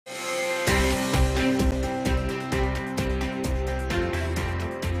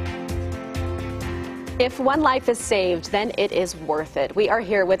If one life is saved, then it is worth it. We are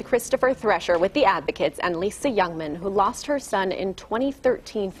here with Christopher Thresher with the Advocates and Lisa Jungemann, who lost her son in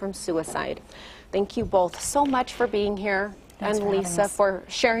 2013 from suicide. Thank you both so much for being here. Thanks and for Lisa, for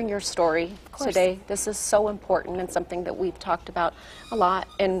sharing your story today. This is so important and something that we've talked about a lot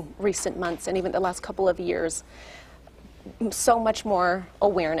in recent months and even the last couple of years. So much more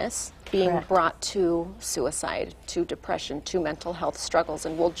awareness being brought to suicide, to depression, to mental health struggles,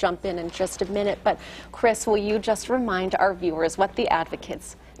 and we'll jump in just a minute. But Chris, will you just remind our viewers what the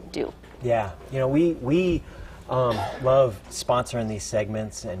Advocates do? Yeah, you know, we love sponsoring these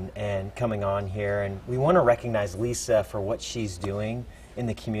segments and coming on here, and we want to recognize Lisa for what she's doing in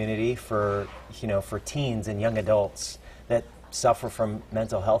the community for, you know, for teens and young adults that suffer from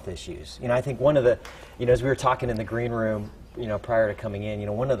mental health issues. You know, I think one of the, you know, as we were talking in the green room, you know, prior to coming in, you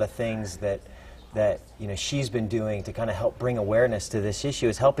know, one of the things that you know, she's been doing to kind of help bring awareness to this issue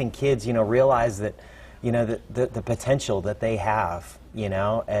is helping kids, you know, realize that, you know, the potential that they have, you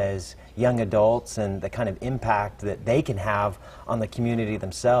know, as young adults, and the kind of impact that they can have on the community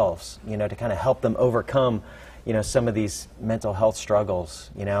themselves, you know, to kind of help them overcome, you know, some of these mental health struggles,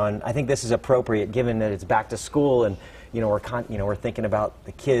 you know. And I think this is appropriate given that it's back to school, and you know, we're thinking about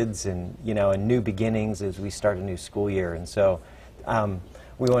the kids and, you know, and new beginnings as we start a new school year. And so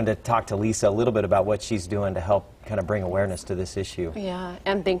we wanted to talk to Lisa a little bit about what she's doing to help kind of bring awareness to this issue. Yeah,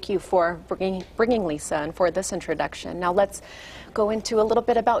 and thank you for bringing Lisa and for this introduction. Now let's go into a little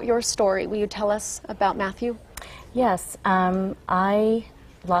bit about your story. Will you tell us about Matthew? Yes, I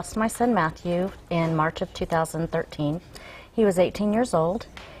lost my son Matthew in March of 2013. He was 18 years old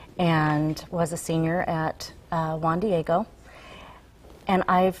and was a senior at Juan Diego, and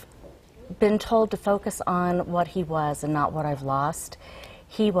I've been told to focus on what he was and not what I've lost.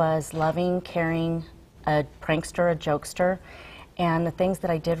 He was loving, caring, a prankster, a jokester, and the things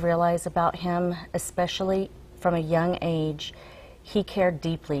that I did realize about him, especially from a young age, he cared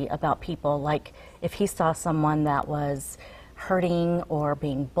deeply about people. Like if he saw someone that was hurting or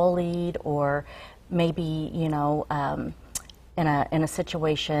being bullied, or maybe, you know, in a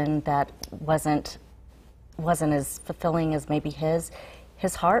situation that wasn't as fulfilling as maybe his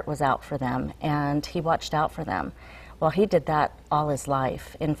heart was out for them, and he watched out for them. Well, he did that all his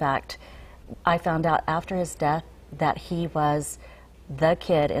life. In fact, I found out after his death that he was the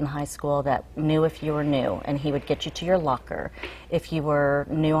kid in high school that knew if you were new, and he would get you to your locker. If you were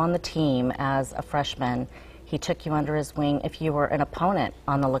new on the team as a freshman, he took you under his wing. If you were an opponent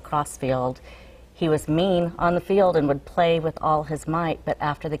on the lacrosse field, he was mean on the field and would play with all his might, but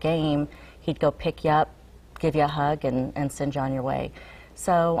after the game, he'd go pick you up, give you a hug, and send you on your way.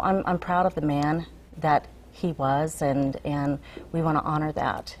 So I'm proud of the man that he was, and we want to honor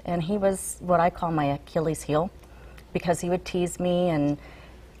that. And he was what I call my Achilles heel, because he would tease me and,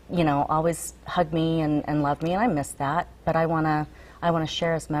 you know, always hug me and love me, and I miss that. But I want to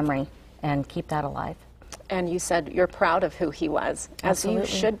share his memory and keep that alive. And you said you're proud of who he was, as Absolutely. you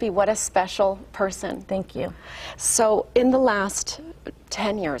should be. What a special person. Thank you. So in the last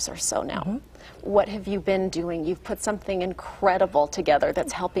 10 years or so now, what have you been doing? You've put something incredible together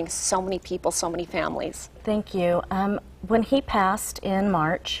that's helping so many people, so many families. Thank you. When he passed in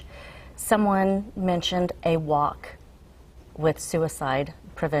March, someone mentioned a walk with suicide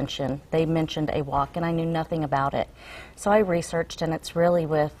prevention. They mentioned a walk, and I knew nothing about it. So I researched, and it's really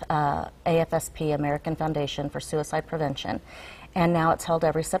with AFSP, American Foundation for Suicide Prevention. And now it's held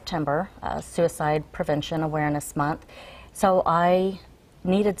every September, Suicide Prevention Awareness Month. So I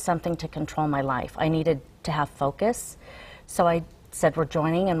needed something to control my life. I needed to have focus. So I said, we're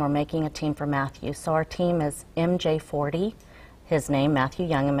joining and we're making a team for Matthew. So our team is MJ40, his name, Matthew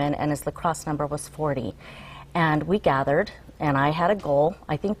Jungemann, and his lacrosse number was 40. And we gathered, and I had a goal.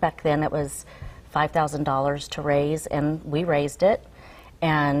 I think back then it was $5,000 to raise, and we raised it.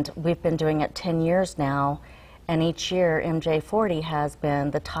 And we've been doing it 10 years now, and each year MJ40 has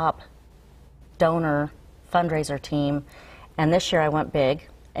been the top donor fundraiser team. And this year I went big,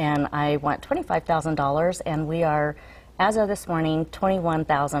 and I went $25,000, and we are, as of this morning,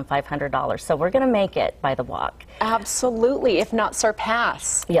 $21,500. So we're going to make it by the walk. Absolutely, if not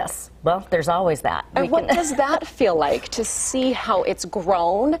surpass. Yes. Well, there's always that. And what does that feel like, to see how it's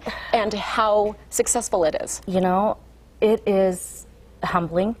grown and how successful it is? You know, it is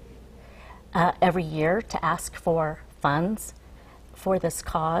humbling every year to ask for funds for this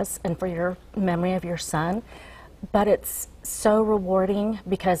cause and for your memory of your son. But it's so rewarding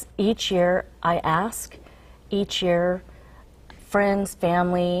because each year I ask, each year friends,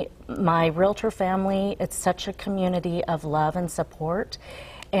 family, my realtor family, it's such a community of love and support,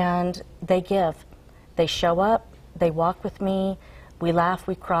 and they give. They show up, they walk with me, we laugh,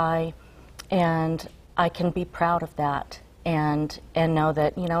 we cry, and I can be proud of that and know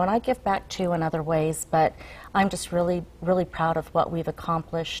that, you know, and I give back too in other ways, but I'm just really, really proud of what we've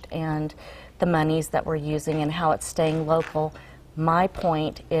accomplished and the monies that we're using and how it's staying local. My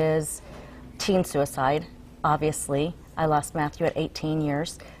point is teen suicide, obviously. I lost Matthew at 18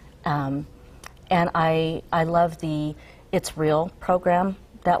 years. And I love the It's Real program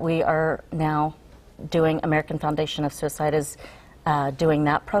that we are now doing. American Foundation of Suicide is doing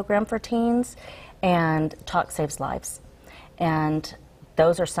that program for teens, and Talk Saves Lives. And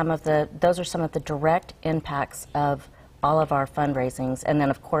those are some of the direct impacts of all of our fundraisings. And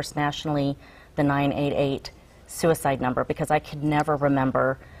then, of course, nationally, the 988 suicide number, because I could never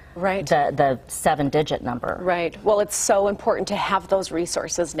remember Right. the 7-digit number. Right. Well, it's so important to have those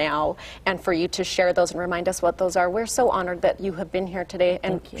resources now and for you to share those and remind us what those are. We're so honored that you have been here today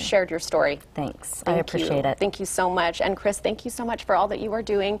and shared your story. Thanks. Thank I appreciate you. it. Thank you so much. And Chris, thank you so much for all that you are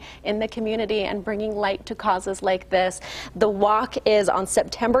doing in the community and bringing light to causes like this. The walk is on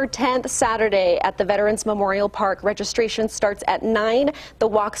September 10th, Saturday, at the Veterans Memorial Park. Registration starts at 9. The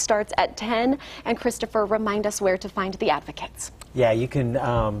walk starts at 10. And Christopher, remind us where to find the advocates. Yeah, you can,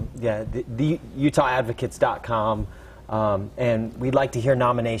 the UtahAdvocates.com, and we'd like to hear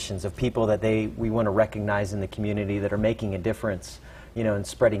nominations of people that we want to recognize in the community that are making a difference, you know, and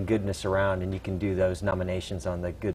spreading goodness around, and you can do those nominations on the